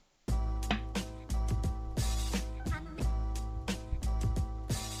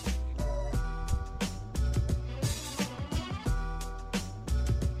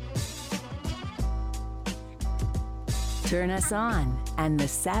Turn us on, and the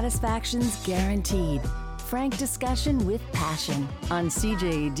satisfaction's guaranteed. Frank discussion with passion on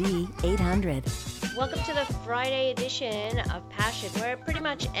CJAD 800. Welcome to the Friday edition of Passion, where pretty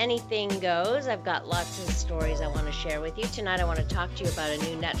much anything goes. I've got lots of stories I want to share with you. Tonight I want to talk to you about a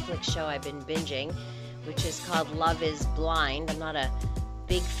new Netflix show I've been binging, which is called Love is Blind. I'm not a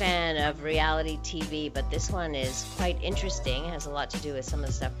big fan of reality TV, but this one is quite interesting. It has a lot to do with some of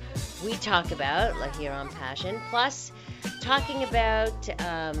the stuff we talk about, like here on Passion. Plus, talking about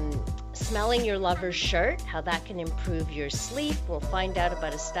smelling your lover's shirt, how that can improve your sleep. We'll find out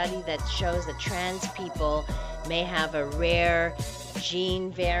about a study that shows that trans people may have a rare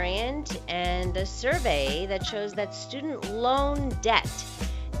gene variant, and a survey that shows that student loan debt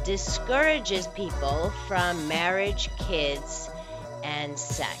discourages people from marriage, kids, and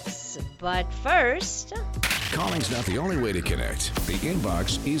sex. But first, calling's not the only way to connect. The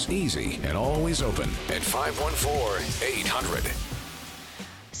inbox is easy and always open at 514-800.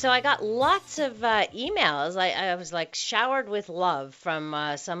 So I got lots of emails. I was like showered with love from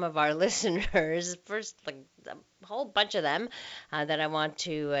some of our listeners. First, like a whole bunch of them that I want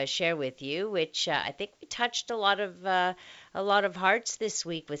to share with you, which I think we touched a lot of hearts this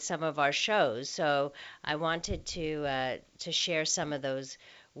week with some of our shows. So I wanted to share some of those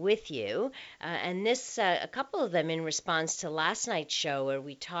with you. And this, a couple of them in response to last night's show where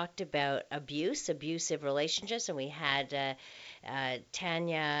we talked about abusive relationships, and we had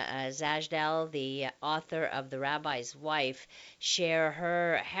Tanya Zajdel, the author of The Rabbi's Wife, share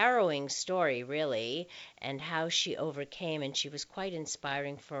her harrowing story, really, and how she overcame, and she was quite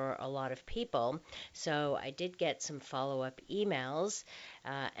inspiring for a lot of people. So I did get some follow-up emails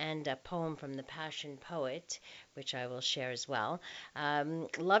and a poem from the Passion Poet, which I will share as well.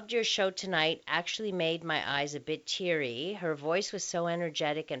 Loved your show tonight. Actually made my eyes a bit teary. Her voice was so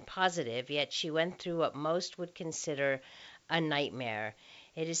energetic and positive, yet she went through what most would consider a nightmare.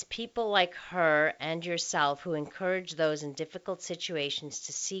 It is people like her and yourself who encourage those in difficult situations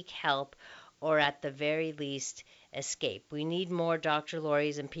to seek help, or at the very least escape. We need more Dr.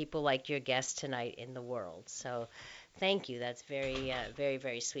 Laurie's and people like your guest tonight in the world. So thank you. That's very,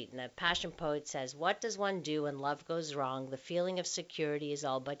 very sweet. And the Passion Poet says, what does one do when love goes wrong? The feeling of security is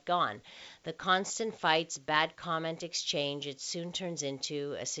all but gone. The constant fights, bad comment exchange, it soon turns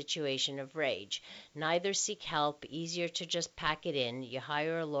into a situation of rage. Neither seek help, easier to just pack it in. You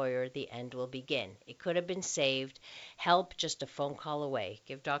hire a lawyer, the end will begin. It could have been saved. Help, just a phone call away.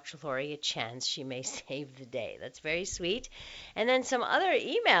 Give Dr. Laurie a chance. She may save the day. That's very sweet. And then some other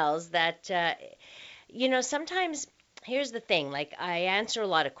emails that, sometimes. Here's the thing, like I answer a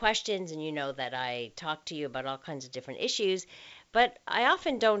lot of questions, and you know that I talk to you about all kinds of different issues, but I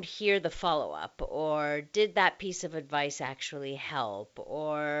often don't hear the follow-up, or did that piece of advice actually help,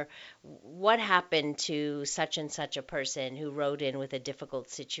 or what happened to such and such a person who wrote in with a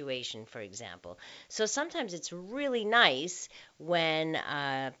difficult situation, for example. So sometimes it's really nice when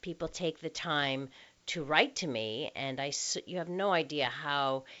people take the time to write to me, and you have no idea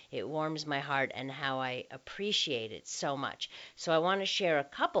how it warms my heart and how I appreciate it so much. So I want to share a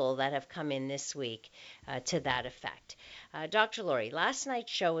couple that have come in this week to that effect. Dr. Laurie, last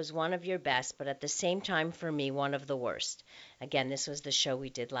night's show was one of your best, but at the same time for me, one of the worst. Again, this was the show we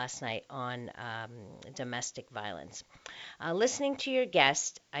did last night on domestic violence. Listening to your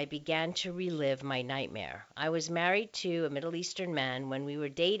guest, I began to relive my nightmare. I was married to a Middle Eastern man. When we were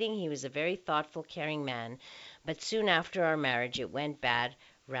dating, he was a very thoughtful, caring man, but soon after our marriage, it went bad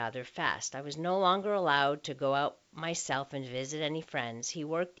rather fast. I was no longer allowed to go out myself and visit any friends. He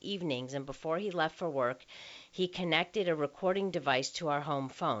worked evenings, and before he left for work, he connected a recording device to our home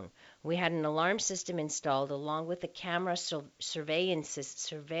phone. We had an alarm system installed along with a camera surveillance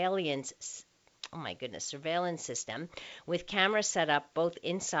system with cameras set up both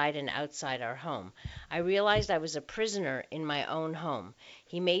inside and outside our home. I realized I was a prisoner in my own home.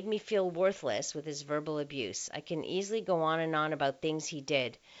 He made me feel worthless with his verbal abuse. I can easily go on and on about things he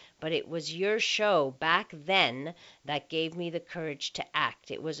did, but it was your show back then that gave me the courage to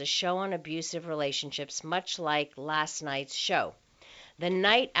act. It was a show on abusive relationships, much like last night's show. The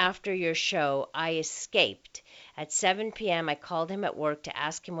night after your show, I escaped. At 7 p.m., I called him at work to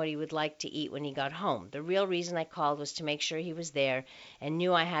ask him what he would like to eat when he got home. The real reason I called was to make sure he was there and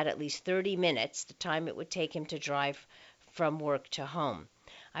knew I had at least 30 minutes, the time it would take him to drive from work to home.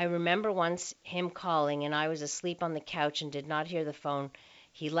 I remember once him calling, and I was asleep on the couch and did not hear the phone.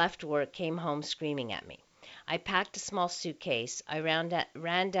 He left work, came home screaming at me. I packed a small suitcase. I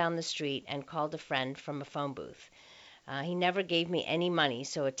ran down the street and called a friend from a phone booth. He never gave me any money,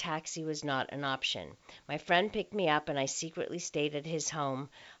 so a taxi was not an option. My friend picked me up, and I secretly stayed at his home,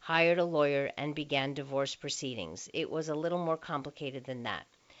 hired a lawyer, and began divorce proceedings. It was a little more complicated than that.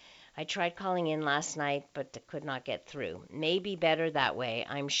 I tried calling in last night, but could not get through. Maybe better that way.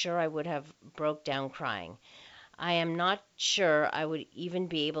 I'm sure I would have broke down crying. I am not sure I would even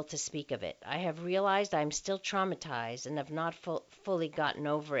be able to speak of it. I have realized I'm still traumatized and have not fully gotten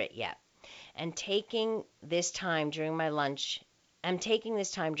over it yet. And taking this time during my lunch, I'm taking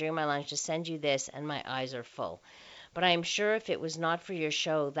this time during my lunch to send you this, and my eyes are full. But I am sure if it was not for your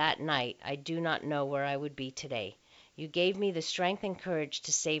show that night, I do not know where I would be today. You gave me the strength and courage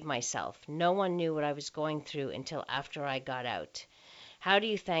to save myself. No one knew what I was going through until after I got out. How do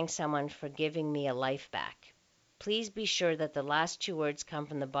you thank someone for giving me a life back? Please be sure that the last two words come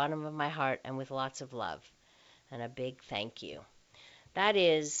from the bottom of my heart and with lots of love. And a big thank you. That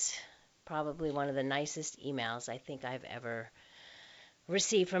is probably one of the nicest emails I think I've ever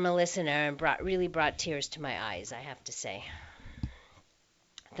received from a listener, and really brought tears to my eyes, I have to say.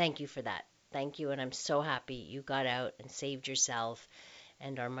 Thank you for that. Thank you, and I'm so happy you got out and saved yourself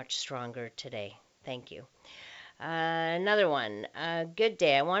and are much stronger today. Thank you. Another one. Good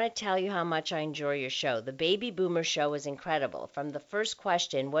day. I want to tell you how much I enjoy your show. The Baby Boomer show is incredible. From the first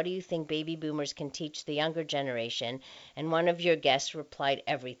question, what do you think baby boomers can teach the younger generation? And one of your guests replied,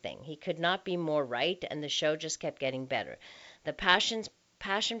 everything. He could not be more right, and the show just kept getting better. The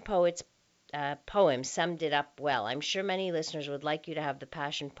Passion Poets poem summed it up well. I'm sure many listeners would like you to have the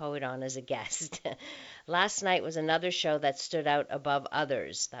Passion Poet on as a guest. Last night was another show that stood out above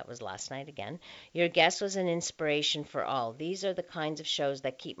others. That was last night again. Your guest was an inspiration for all. These are the kinds of shows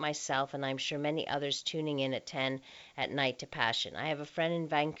that keep myself, and I'm sure many others, tuning in at 10 at night to Passion. I have a friend in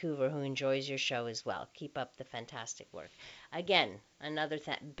Vancouver who enjoys your show as well. Keep up the fantastic work. Again, another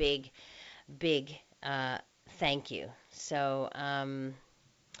big thank you. So,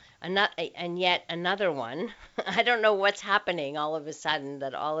 and yet another one. I don't know what's happening all of a sudden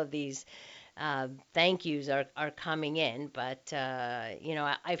that all of these thank yous are coming in, but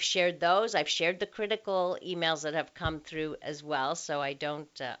I've shared those. I've shared the critical emails that have come through as well, so I don't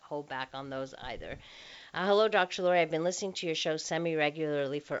hold back on those either. Hello, Dr. Laurie. I've been listening to your show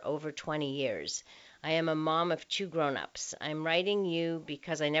semi-regularly for over 20 years. I am a mom of two grown-ups. I'm writing you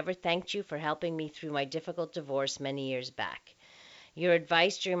because I never thanked you for helping me through my difficult divorce many years back. Your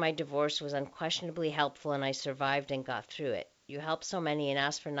advice during my divorce was unquestionably helpful, and I survived and got through it. You help so many and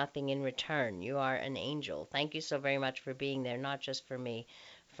ask for nothing in return. You are an angel. Thank you so very much for being there, not just for me,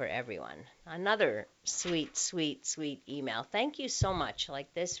 for everyone. Another sweet, sweet, sweet email. Thank you so much.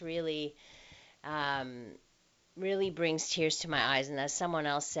 Like, this really brings tears to my eyes. And as someone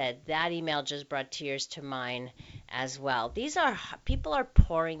else said, that email just brought tears to mine as well. People are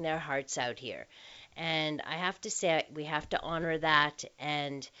pouring their hearts out here. And I have to say, we have to honor that.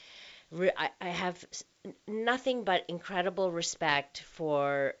 And I have nothing but incredible respect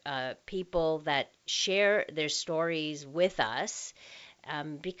for people that share their stories with us,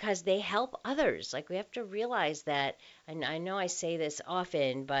 because they help others. Like, we have to realize that, and I know I say this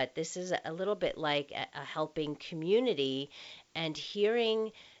often, but this is a little bit like a helping community, and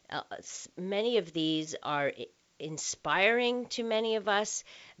hearing many of these are inspiring to many of us,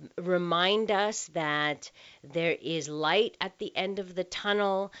 remind us that there is light at the end of the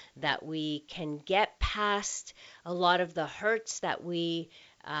tunnel, that we can get past a lot of the hurts that we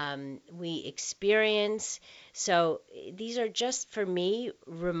experience. So these are just, for me,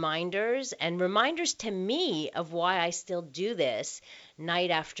 reminders, and reminders to me of why I still do this night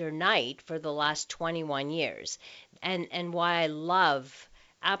after night for the last 21 years, and why I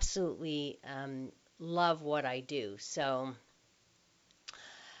absolutely love what I do. So,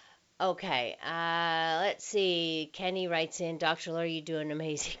 okay, let's see. Kenny writes in, Dr. Laurie, you do an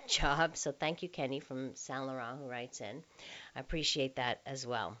amazing job. So thank you, Kenny from Saint Laurent, who writes in. I appreciate that as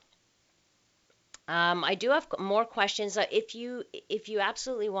well. I do have more questions. If you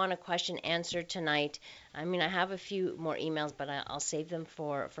absolutely want a question answered tonight, I mean, I have a few more emails, but I'll save them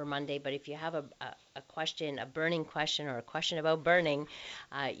for Monday. But if you have a question, a burning question, or a question about burning,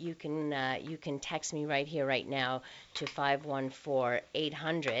 you can text me right here, right now, to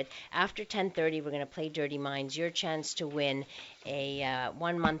 514-800. After 10:30, we're going to play Dirty Minds. Your chance to win a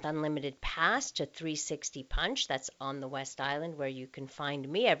 1-month unlimited pass to 360 Punch. That's on the West Island, where you can find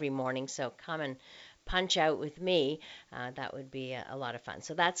me every morning. So come and punch out with me. That would be a lot of fun.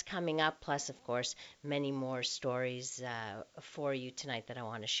 So that's coming up, plus, of course, many more stories for you tonight that I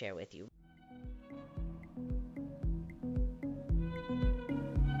want to share with you.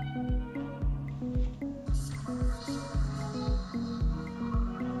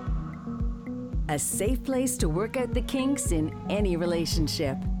 a safe place to work out the kinks in any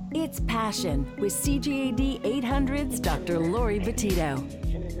relationship. It's Passion with CJAD 800's Dr. Laurie Betito.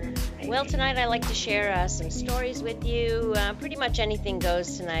 Well, tonight I like to share some stories with you. Pretty much anything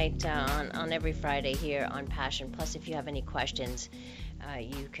goes tonight on every Friday here on Passion. Plus, if you have any questions,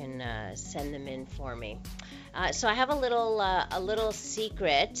 you can send them in for me. So I have a little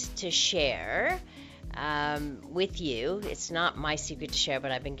secret to share with you. It's not my secret to share,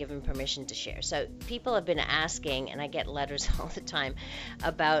 but I've been given permission to share. So people have been asking, and I get letters all the time,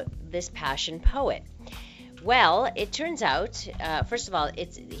 about this passion poet. Well, it turns out, first of all,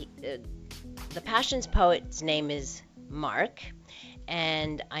 it's the passion's poet's name is Mark,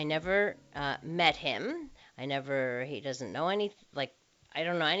 and I never met him. He doesn't know I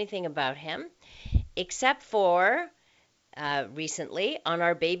don't know anything about him, except for recently on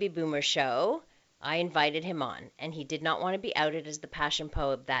our Baby Boomer show, I invited him on, and he did not want to be outed as the passion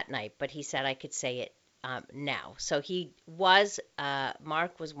poet that night, but he said I could say it now. So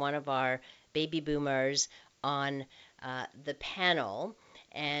Mark was one of our Baby Boomers on the panel,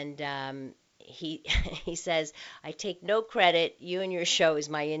 and he he says, I take no credit. You and your show is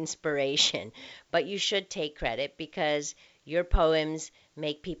my inspiration, but you should take credit because your poems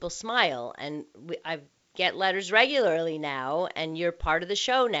make people smile, and I get letters regularly now, and you're part of the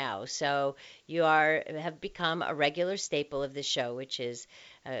show now. So you have become a regular staple of the show, which is,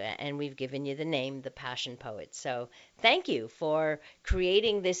 and we've given you the name, the Passion Poet. So thank you for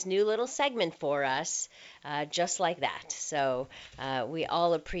creating this new little segment for us, just like that. So we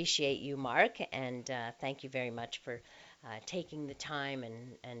all appreciate you, Mark, and thank you very much for taking the time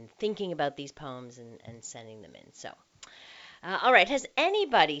and thinking about these poems and sending them in. So. All right, has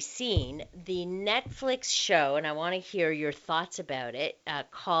anybody seen the Netflix show, and I want to hear your thoughts about it,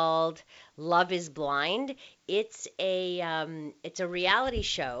 called Love is Blind? It's a reality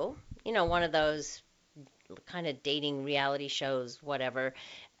show, one of those kind of dating reality shows, whatever.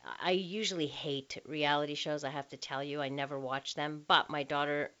 I usually hate reality shows, I have to tell you. I never watch them, but my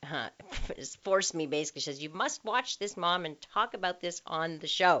daughter forced me, basically. She says, you must watch this, Mom, and talk about this on the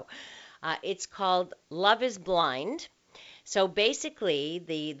show. It's called Love is Blind. So basically,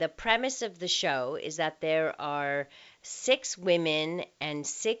 the premise of the show is that there are 6 women and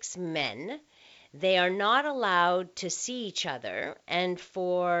 6 men. They are not allowed to see each other, and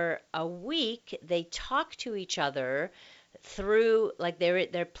for a week they talk to each other through, like,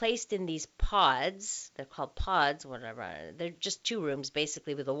 they're placed in these pods. They're called pods, whatever. They're just 2 rooms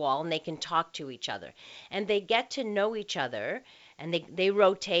basically with a wall, and they can talk to each other, and they get to know each other, and they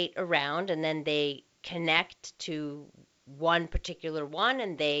rotate around, and then they connect to one particular one,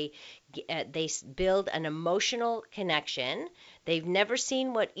 and they build an emotional connection. They've never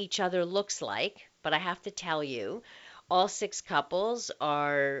seen what each other looks like, but I have to tell you, all 6 couples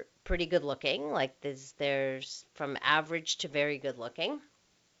are pretty good looking. Like there's from average to very good looking.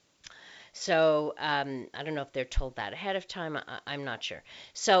 So I don't know if they're told that ahead of time. I'm not sure.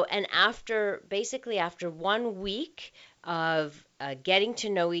 So, and after 1 week of getting to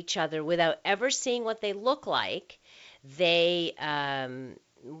know each other without ever seeing what they look like, they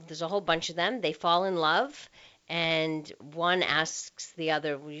there's a whole bunch of them. They fall in love, and one asks the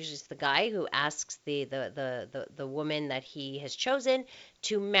other. Usually, it's the guy who asks the woman that he has chosen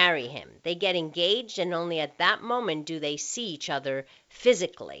to marry him. They get engaged, and only at that moment do they see each other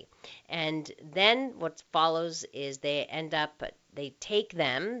physically. And then what follows is they take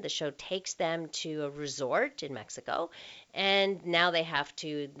them. The show takes them to a resort in Mexico, and now they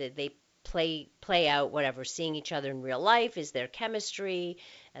play out whatever, seeing each other in real life, is there chemistry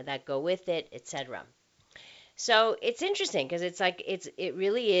that go with it, etc. So it's interesting because it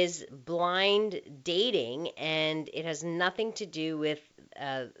really is blind dating, and it has nothing to do with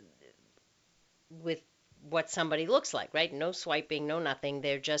what somebody looks like, right? No swiping, no nothing.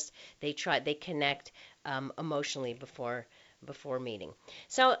 They connect emotionally before meeting.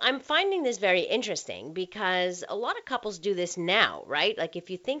 So I'm finding this very interesting because a lot of couples do this now, right? Like if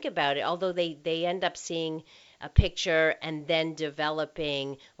you think about it, although they end up seeing a picture and then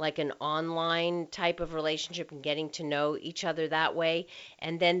developing like an online type of relationship and getting to know each other that way,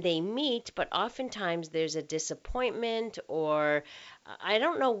 and then they meet, but oftentimes there's a disappointment, or I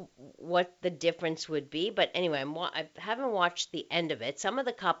don't know what the difference would be, but anyway, I haven't watched the end of it. Some of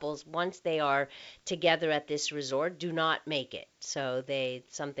the couples, once they are together at this resort, do not make it. So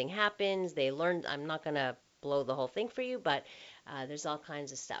something happens, they learn. I'm not going to blow the whole thing for you, but there's all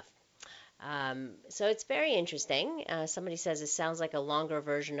kinds of stuff. So it's very interesting. Somebody says it sounds like a longer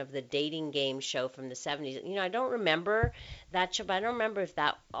version of the dating game show from the 70s. I don't remember that show, but I don't remember if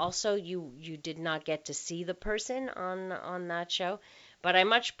that also you did not get to see the person on that show. But I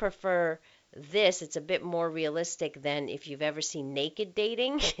much prefer it's a bit more realistic than if you've ever seen Naked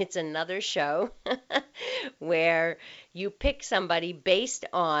Dating. It's another show where you pick somebody based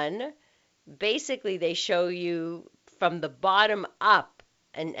on, basically they show you from the bottom up,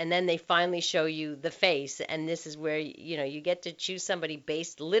 and then they finally show you the face, and this is where you get to choose somebody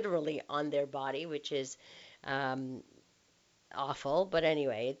based literally on their body, which is um, awful, but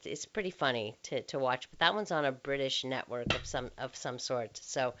anyway, it's pretty funny to watch. But that one's on a British network of some sort.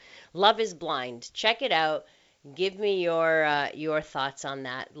 So, Love is Blind. Check it out. Give me your thoughts on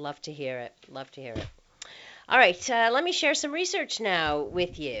that. Love to hear it. Love to hear it. All right, let me share some research now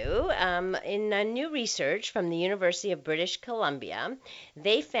with you. In new research from the University of British Columbia,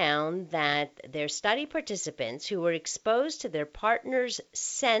 they found that their study participants who were exposed to their partner's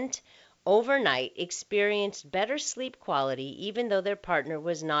scent overnight experienced better sleep quality even though their partner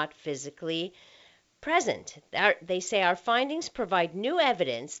was not physically present. They say our findings provide new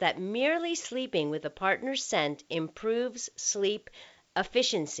evidence that merely sleeping with a partner's scent improves sleep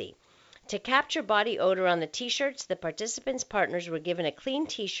efficiency. To capture body odor on the t-shirts, the participants' partners were given a clean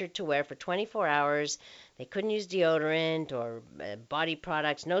t-shirt to wear for 24 hours. They couldn't use deodorant or body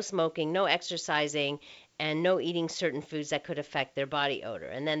products, no smoking, no exercising, and no eating certain foods that could affect their body odor.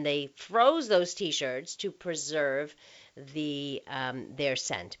 And then they froze those t-shirts to preserve their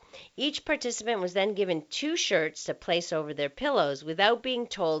scent. Each participant was then given two shirts to place over their pillows without being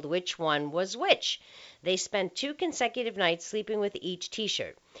told which one was which. They spent 2 consecutive nights sleeping with each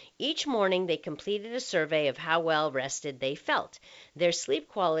t-shirt. Each morning they completed a survey of how well rested they felt. Their sleep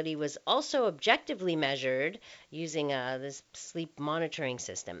quality was also objectively measured using this sleep monitoring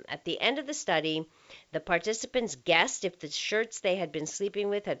system. At the end of the study, the participants guessed if the shirts they had been sleeping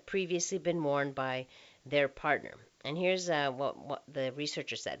with had previously been worn by their partner. And here's what the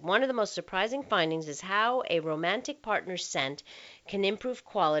researcher said. One of the most surprising findings is how a romantic partner's scent can improve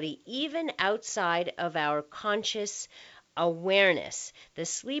quality even outside of our conscious awareness. The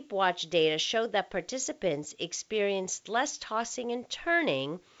sleep watch data showed that participants experienced less tossing and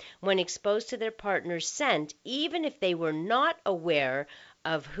turning when exposed to their partner's scent, even if they were not aware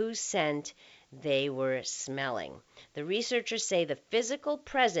of whose scent they were smelling. The researchers say the physical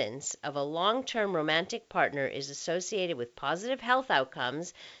presence of a long-term romantic partner is associated with positive health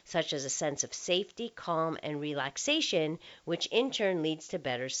outcomes, such as a sense of safety, calm, and relaxation, which in turn leads to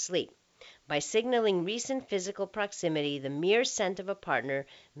better sleep. By signaling recent physical proximity, the mere scent of a partner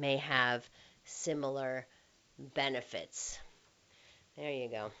may have similar benefits. There you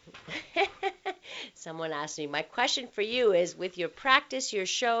go. Someone asked me, my question for you is, with your practice, your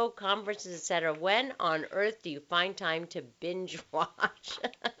show, conferences, etc., when on earth do you find time to binge watch?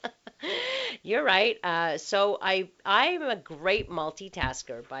 You're right. I'm a great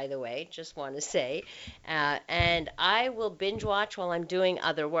multitasker, by the way, just want to say. And I will binge watch while I'm doing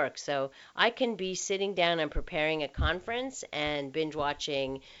other work. So I can be sitting down and preparing a conference and binge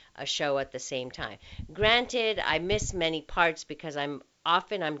watching a show at the same time. Granted, I miss many parts because I'm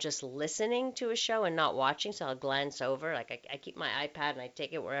just listening to a show and not watching, so I'll glance over. Like I keep my iPad and I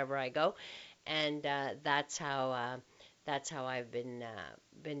take it wherever I go, and that's how I've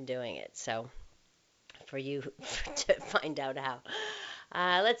been doing it. So for you to find out how.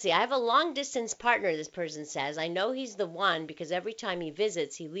 Let's see. I have a long distance partner, this person says. I know he's the one because every time he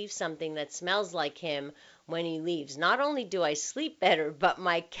visits, he leaves something that smells like him when he leaves. Not only do I sleep better, but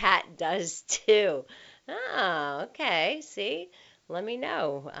my cat does too. Oh, okay. See? Let me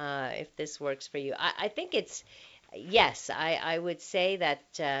know if this works for you. I think yes, I would say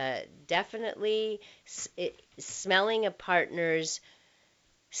that definitely smelling a partner's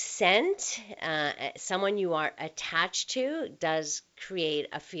scent, someone you are attached to, does create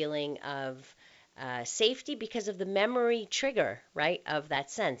a feeling of safety because of the memory trigger, right, of that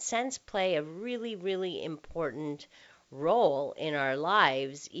scent. Scents play a really, really important role in our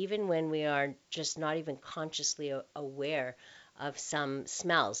lives, even when we are just not even consciously aware of some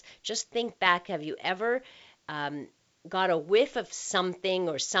smells. Just think back, have you ever got a whiff of something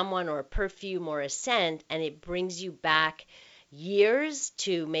or someone or a perfume or a scent, and it brings you back years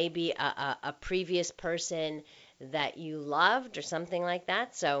to maybe a previous person that you loved or something like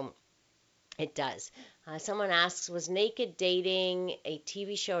that? So it does. Someone asks, was Naked Dating a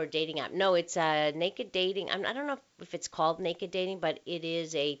TV show or dating app? No, it's Naked Dating. I don't know if it's called Naked Dating, but it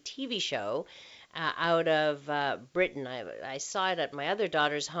is a TV show out of Britain. I saw it at my other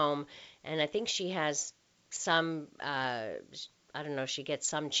daughter's home, and I think she has some, I don't know, she gets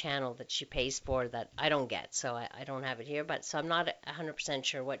some channel that she pays for that I don't get, so I don't have it here. But so I'm not 100%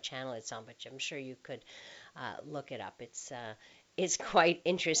 sure what channel it's on, but I'm sure you could look it up. It's quite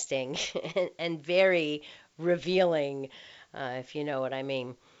interesting and very revealing, if you know what I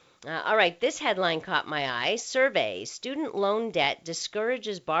mean. All right, this headline caught my eye. Survey: Student loan debt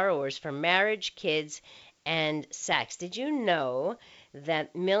discourages borrowers from marriage, kids, and sex. Did you know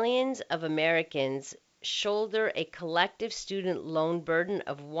that millions of Americans shoulder a collective student loan burden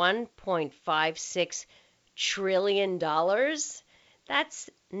of $1.56 trillion? That's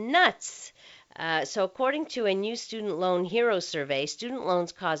nuts. So, according to a new student loan hero survey, student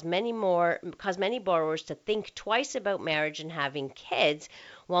loans cause many borrowers to think twice about marriage and having kids,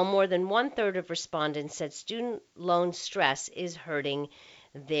 while more than one-third of respondents said student loan stress is hurting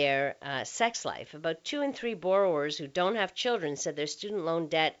their sex life. About 2 in 3 borrowers who don't have children said their student loan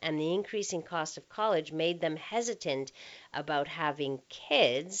debt and the increasing cost of college made them hesitant about having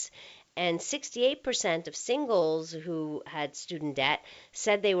kids. And 68% of singles who had student debt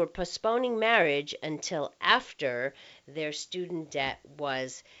said they were postponing marriage until after their student debt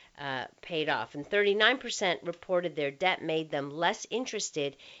was paid off. And 39% reported their debt made them less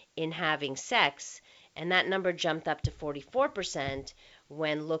interested in having sex. And that number jumped up to 44%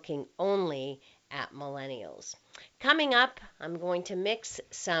 when looking only at millennials. Coming up, I'm going to mix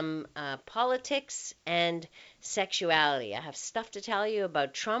some politics and sexuality. I have stuff to tell you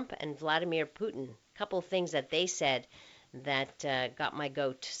about Trump and Vladimir Putin. A couple of things that they said that got my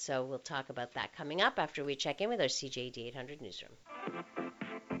goat. So we'll talk about that coming up after we check in with our CJD 800 newsroom.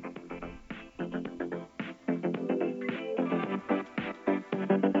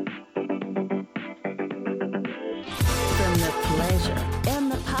 From the pleasure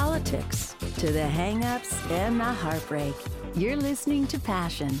and the politics to the hang-ups and the heartbreak, you're listening to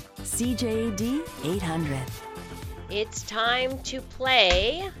Passion, CJD 800. It's time to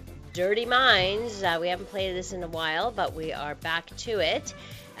play Dirty Minds. We haven't played this in a while, but we are back to it.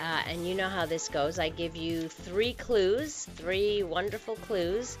 And you know how this goes. I give you 3 clues, 3 wonderful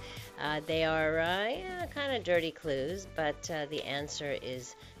clues. They are kind of dirty clues, but the answer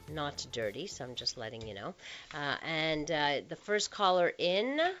is not dirty, so I'm just letting you know. And the first caller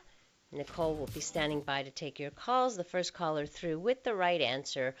in, Nicole will be standing by to take your calls. The first caller through with the right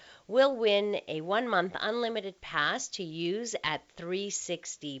answer will win a 1-month unlimited pass to use at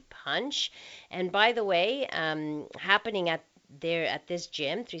 360 Punch. And by the way, happening at this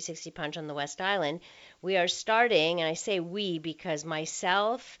gym, 360 Punch on the West Island, we are starting, and I say we because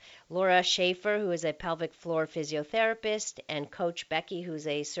myself, Laura Schaefer, who is a pelvic floor physiotherapist, and Coach Becky, who's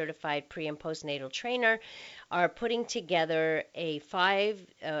a certified pre- and postnatal trainer, are putting together a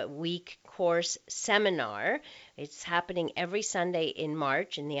 5-week course seminar. It's happening every Sunday in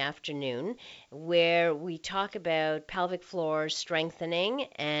March in the afternoon, where we talk about pelvic floor strengthening,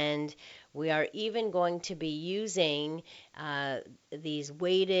 and we are even going to be using these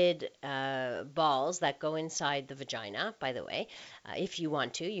weighted balls that go inside the vagina, by the way. If you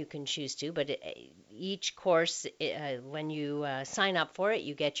want to, you can choose to, but each course, when you sign up for it,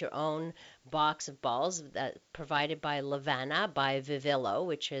 you get your own box of balls provided by Levana, by Vivilo,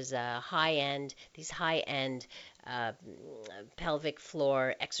 which is these high-end pelvic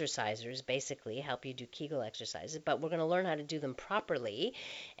floor exercisers, basically help you do Kegel exercises, but we're going to learn how to do them properly.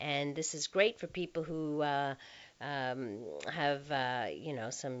 And this is great for people who have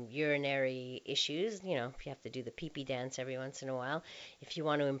some urinary issues. If you have to do the pee-pee dance every once in a while, if you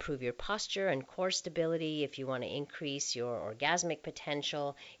want to improve your posture and core stability, if you want to increase your orgasmic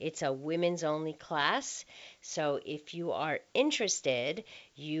potential. It's a women's only class, so if you are interested,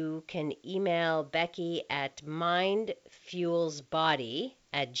 you can email Becky at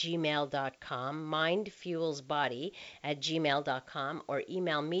mindfuelsbody@gmail.com, mindfuelsbody@gmail.com, or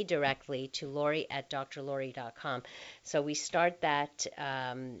email me directly to Laurie@drlaurie.com. So we start that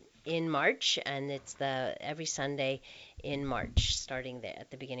in March, and it's every Sunday in March, starting there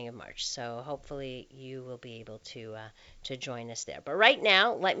at the beginning of March. So hopefully you will be able to join us there. But right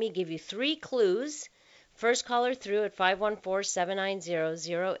now, let me give you 3 clues. First caller through at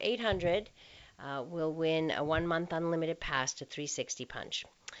 514-790-0800 will win a 1-month unlimited pass to 360 Punch.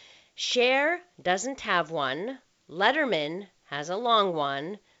 Cher doesn't have one. Letterman has a long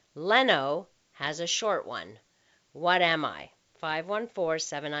one. Leno has a short one. What am I?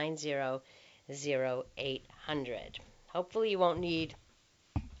 514-790-0800. Hopefully you won't need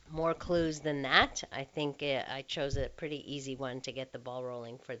more clues than that. I think I chose a pretty easy one to get the ball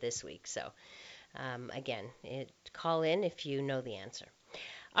rolling for this week. So again, call in if you know the answer.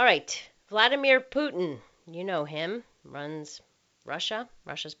 All right, Vladimir Putin, you know him, runs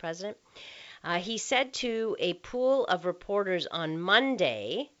Russia's president. He said to a pool of reporters on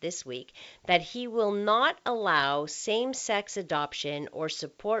Monday this week that he will not allow same-sex adoption or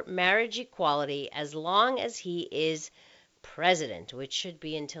support marriage equality as long as he is president, which should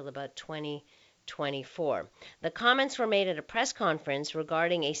be until about 2020. 24. The comments were made at a press conference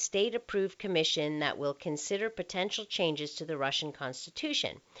regarding a state-approved commission that will consider potential changes to the Russian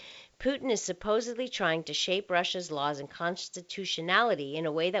constitution. Putin is supposedly trying to shape Russia's laws and constitutionality in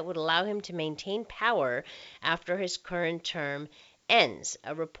a way that would allow him to maintain power after his current term ends.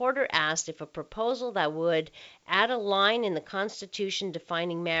 A reporter asked if a proposal that would add a line in the Constitution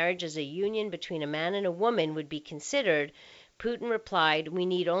defining marriage as a union between a man and a woman would be considered. Putin replied, "We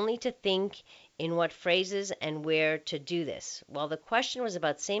need only to think in what phrases and where to do this." While the question was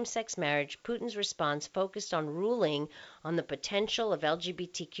about same-sex marriage, Putin's response focused on ruling on the potential of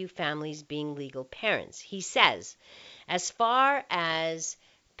LGBTQ families being legal parents. He says, "As far as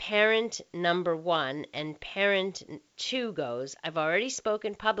parent number 1 and parent 2 goes, I've already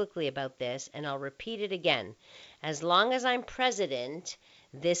spoken publicly about this, and I'll repeat it again. As long as I'm president,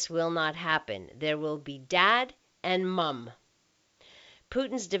 this will not happen. There will be dad and mum."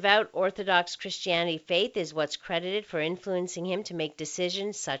 Putin's devout Orthodox Christianity faith is what's credited for influencing him to make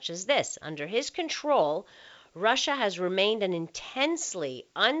decisions such as this. Under his control, Russia has remained an intensely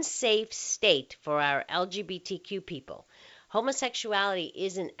unsafe state for our LGBTQ people. Homosexuality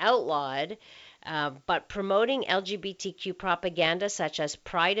isn't outlawed, but promoting LGBTQ propaganda such as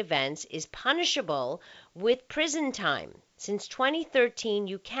pride events is punishable with prison time. Since 2013,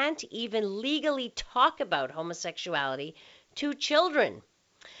 you can't even legally talk about homosexuality to children.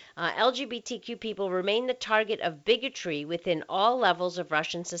 LGBTQ people remain the target of bigotry within all levels of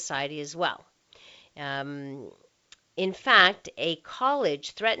Russian society as well. In fact, a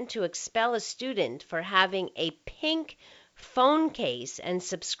college threatened to expel a student for having a pink phone case and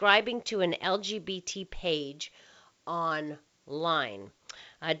subscribing to an LGBT page online.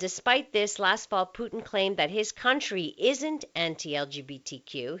 Despite this, last fall, Putin claimed that his country isn't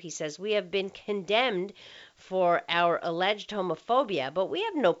anti-LGBTQ. He says, "We have been condemned for our alleged homophobia, but we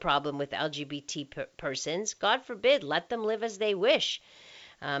have no problem with LGBT persons. God forbid, let them live as they wish."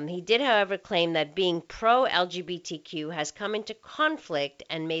 He did, however, claim that being pro-LGBTQ has come into conflict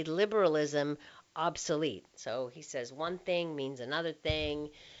and made liberalism obsolete. So he says one thing means another thing.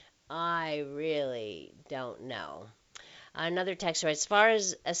 I really don't know. Another texter,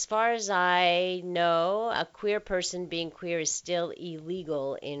 as far as I know, a queer person being queer is still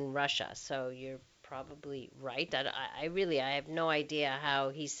illegal in Russia. So you're probably right. I have no idea how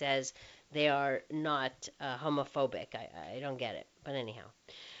he says they are not homophobic. I don't get it. But anyhow.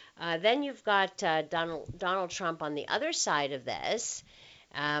 Then you've got Donald Trump on the other side of this.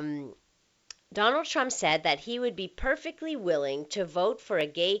 Donald Trump said that he would be perfectly willing to vote for a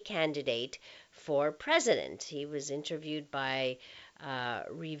gay candidate for president. He was interviewed by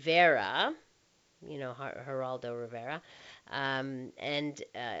Rivera, Geraldo Rivera, and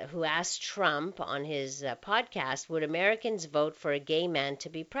who asked Trump on his podcast, would Americans vote for a gay man to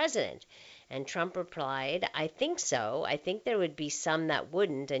be president? And Trump replied, "I think so. I think there would be some that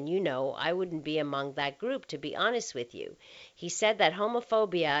wouldn't, and I wouldn't be among that group, to be honest with you." He said that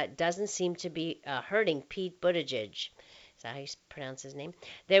homophobia doesn't seem to be hurting Pete Buttigieg. Is that how you pronounce his name?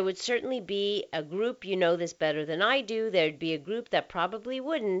 "There would certainly be a group, you know this better than I do. There'd be a group that probably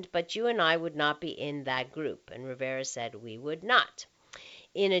wouldn't, but you and I would not be in that group." And Rivera said, "We would not."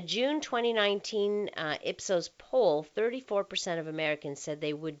 In a June 2019 Ipsos poll, 34% of Americans said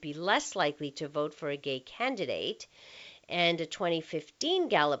they would be less likely to vote for a gay candidate. And a 2015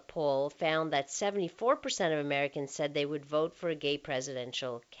 Gallup poll found that 74% of Americans said they would vote for a gay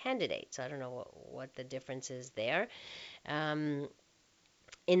presidential candidate. So I don't know what the difference is there. In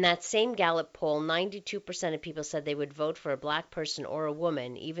that same Gallup poll, 92% of people said they would vote for a black person or a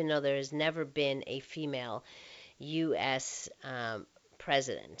woman, even though there has never been a female U.S.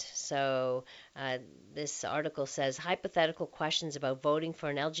 president. So this article says hypothetical questions about voting for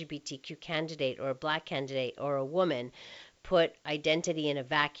an LGBTQ candidate or a black candidate or a woman put identity in a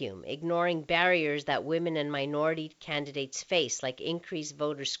vacuum, ignoring barriers that women and minority candidates face, like increased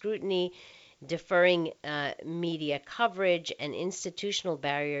voter scrutiny, deferring media coverage, and institutional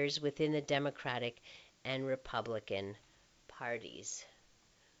barriers within the Democratic and Republican parties.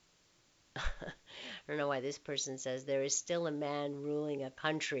 I don't know why this person says there is still a man ruling a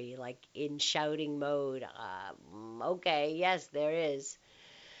country, like in shouting mode. Okay, yes, there is.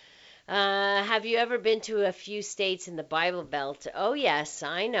 Have you ever been to a few states in the Bible Belt? Oh, yes,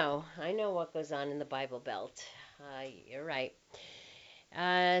 I know. I know what goes on in the Bible Belt. You're right.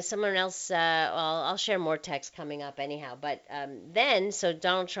 Someone else, I'll share more text coming up anyhow. But so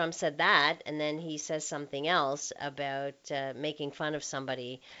Donald Trump said that, and then he says something else about making fun of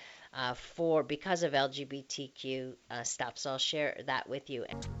somebody because of LGBTQ stuff. So I'll share that with you.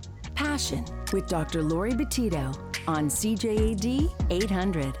 Passion with Dr. Laurie Betito on CJAD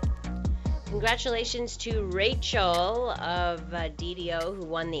 800. Congratulations to Rachel of DDO who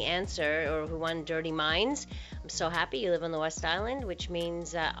won the answer, or who won Dirty Minds. I'm so happy you live on the West Island, which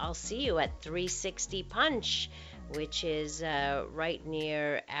means I'll see you at 360 Punch, which is right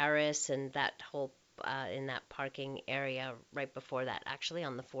near Aris and that whole in that parking area right before that, actually,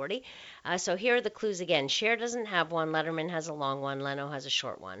 on the 40. So here are the clues again. Cher doesn't have one, Letterman has a long one, Leno has a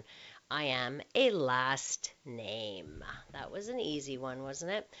short one. I am a last name. That was an easy one,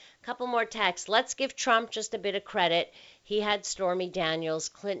 wasn't it? Couple more texts. Let's give Trump just a bit of credit. He had Stormy Daniels.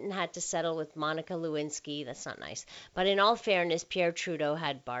 Clinton had to settle with Monica Lewinsky. That's not nice. But in all fairness, Pierre Trudeau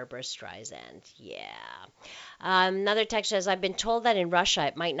had Barbara Streisand. Yeah. Another text says, I've been told that in Russia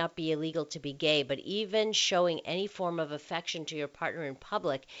it might not be illegal to be gay, but even showing any form of affection to your partner in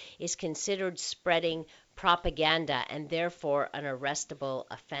public is considered spreading propaganda and therefore an arrestable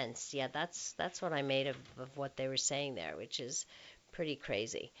offense. Yeah, that's what I made of what they were saying there, which is pretty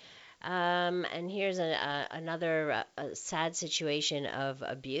crazy. And here's another sad situation of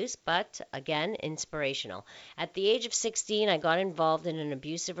abuse, but again, inspirational. At the age of 16, I got involved in an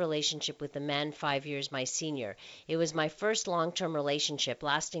abusive relationship with a man 5 years my senior. It was my first long-term relationship,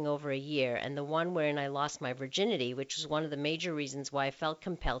 lasting over a year, and the one wherein I lost my virginity, which was one of the major reasons why I felt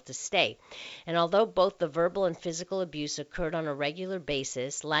compelled to stay. And although both the verbal and physical abuse occurred on a regular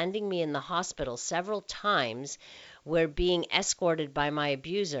basis, landing me in the hospital several times, where being escorted by my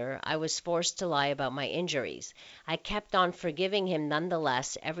abuser, I was forced to lie about my injuries. I kept on forgiving him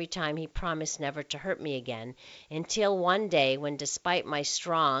nonetheless every time he promised never to hurt me again, until one day when, despite my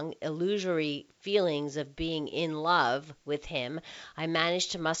strong, illusory feelings of being in love with him, I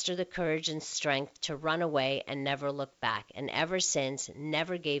managed to muster the courage and strength to run away and never look back, and ever since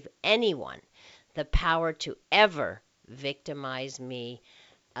never gave anyone the power to ever victimize me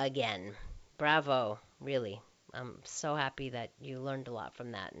again. Bravo, really. I'm so happy that you learned a lot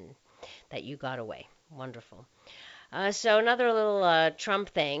from that and that you got away. Wonderful. So another little Trump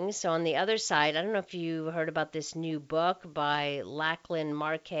thing. So on the other side, I don't know if you heard about this new book by Lachlan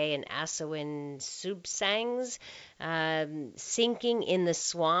Markay and Asawin Subsangs, Sinking in the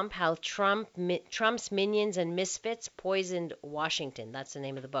Swamp, How Trump's Minions and Misfits Poisoned Washington. That's the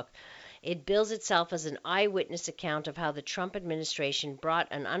name of the book. It bills itself as an eyewitness account of how the Trump administration brought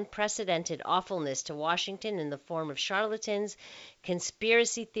an unprecedented awfulness to Washington in the form of charlatans,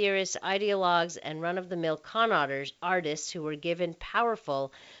 conspiracy theorists, ideologues, and run-of-the-mill con artists who were given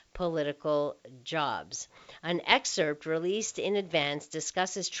powerful political jobs. An excerpt released in advance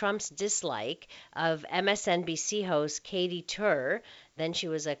discusses Trump's dislike of MSNBC host Katie Tur. Then she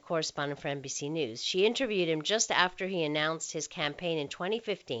was a correspondent for NBC News. She interviewed him just after he announced his campaign in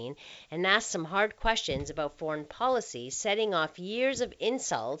 2015 and asked some hard questions about foreign policy, setting off years of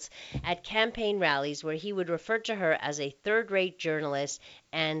insults at campaign rallies where he would refer to her as a third-rate journalist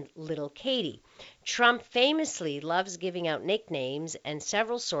and Little Katie. Trump famously loves giving out nicknames, and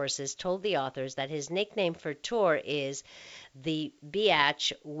several sources told the authors that his nickname for Tur is the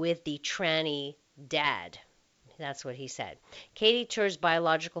biatch with the tranny dad. That's what he said. Katie Tur's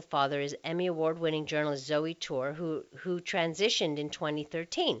biological father is Emmy Award-winning journalist Zoe Tur, who transitioned in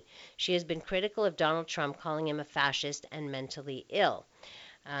 2013. She has been critical of Donald Trump, calling him a fascist and mentally ill.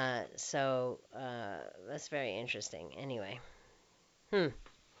 So that's very interesting. Anyway.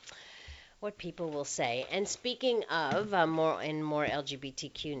 What people will say. And speaking of more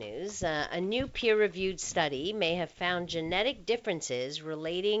LGBTQ news, a new peer-reviewed study may have found genetic differences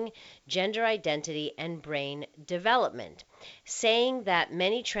relating gender identity and brain development, saying that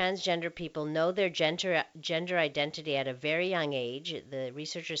many transgender people know their gender identity at a very young age. The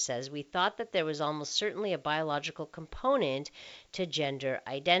researcher says, we thought that there was almost certainly a biological component to gender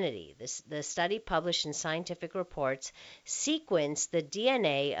identity. The study, published in Scientific Reports, sequenced the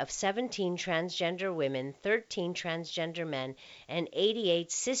DNA of 17 transgender women, 13 transgender men, and 88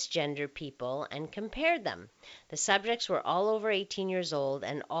 cisgender people and compared them. The subjects were all over 18 years old,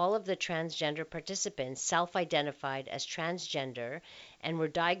 and all of the transgender participants self-identified as transgender and were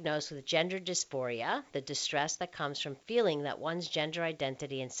diagnosed with gender dysphoria, the distress that comes from feeling that one's gender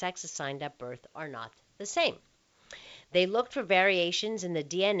identity and sex assigned at birth are not the same. They looked for variations in the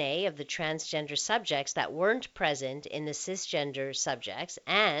DNA of the transgender subjects that weren't present in the cisgender subjects,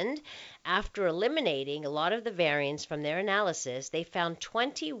 and after eliminating a lot of the variants from their analysis, they found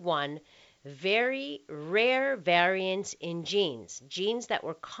 21 very rare variants in genes that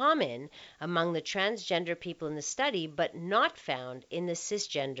were common among the transgender people in the study, but not found in the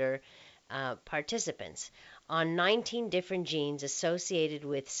cisgender participants, on 19 different genes associated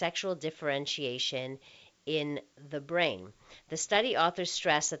with sexual differentiation in the brain. The study authors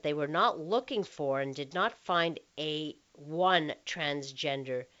stressed that they were not looking for and did not find a one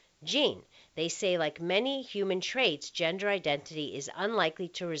transgender gene. They say, like many human traits, gender identity is unlikely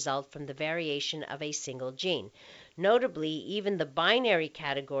to result from the variation of a single gene. Notably, even the binary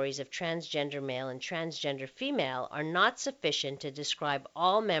categories of transgender male and transgender female are not sufficient to describe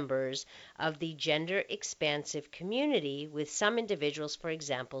all members of the gender expansive community, with some individuals, for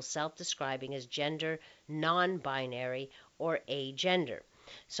example, self-describing as gender non-binary or agender.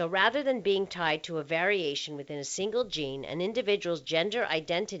 So rather than being tied to a variation within a single gene, an individual's gender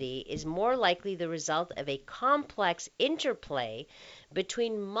identity is more likely the result of a complex interplay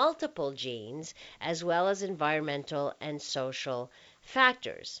between multiple genes as well as environmental and social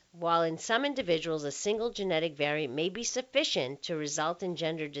factors. While in some individuals a single genetic variant may be sufficient to result in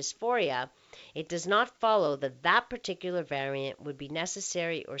gender dysphoria, it does not follow that that particular variant would be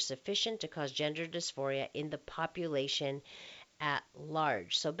necessary or sufficient to cause gender dysphoria in the population at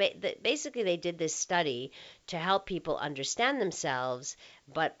large. So basically, they did this study to help people understand themselves,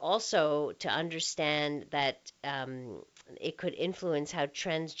 but also to understand that it could influence how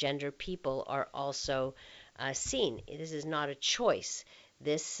transgender people are also seen. This is not a choice.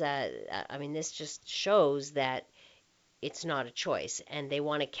 This just shows that it's not a choice, and they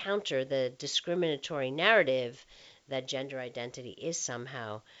want to counter the discriminatory narrative that gender identity is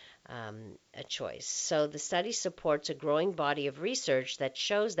somehow a choice. So the study supports a growing body of research that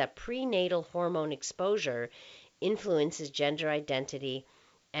shows that prenatal hormone exposure influences gender identity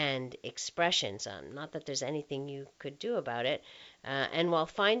and expressions. Not that there's anything you could do about it. And while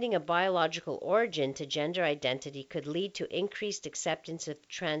finding a biological origin to gender identity could lead to increased acceptance of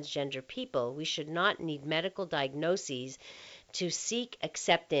transgender people, we should not need medical diagnoses to seek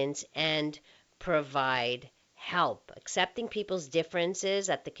acceptance and provide help. Accepting people's differences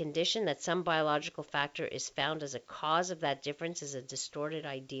at the condition that some biological factor is found as a cause of that difference is a distorted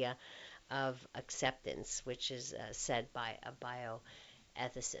idea of acceptance, which is said by a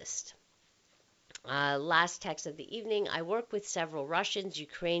bioethicist. Last text of the evening. I work with several Russians,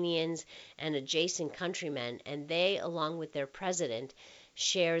 Ukrainians, and adjacent countrymen, and they, along with their president,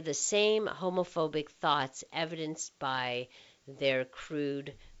 share the same homophobic thoughts evidenced by their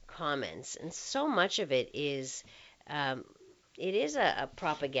crude comments. And so much of it is a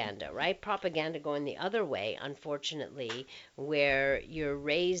propaganda, right? Propaganda going the other way, unfortunately, where you're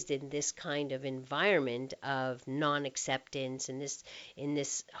raised in this kind of environment of non-acceptance in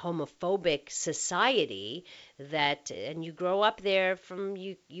this homophobic society and you grow up there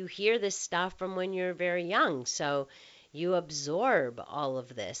you hear this stuff from when you're very young. So you absorb all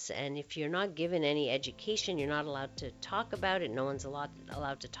of this, and if you're not given any education, you're not allowed to talk about it, no one's allowed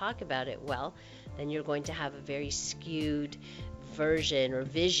to talk about it, well, then you're going to have a very skewed version or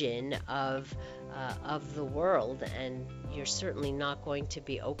vision of the world, and you're certainly not going to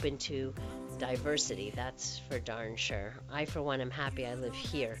be open to diversity, that's for darn sure. I, for one, am happy I live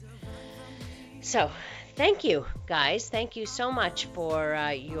here. So, thank you, guys. Thank you so much for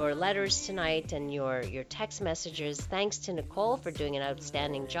your letters tonight and your text messages. Thanks to Nicole for doing an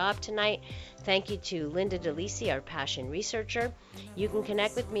outstanding job tonight. Thank you to Linda DeLisi, our passion researcher. You can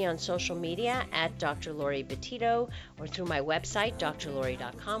connect with me on social media at Dr. Laurie Betito or through my website,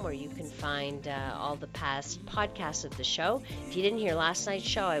 drlaurie.com, where you can find all the past podcasts of the show. If you didn't hear last night's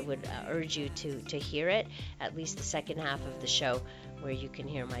show, I would urge you to hear it, at least the second half of the show, where you can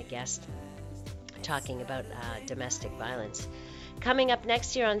hear my guest talking about domestic violence. Coming up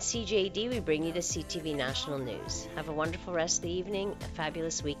next year on CJD, we bring you the CTV National News. Have a wonderful rest of the evening, a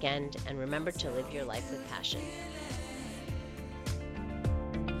fabulous weekend, and remember to live your life with passion.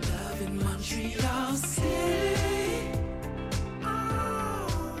 Love in Montreal City.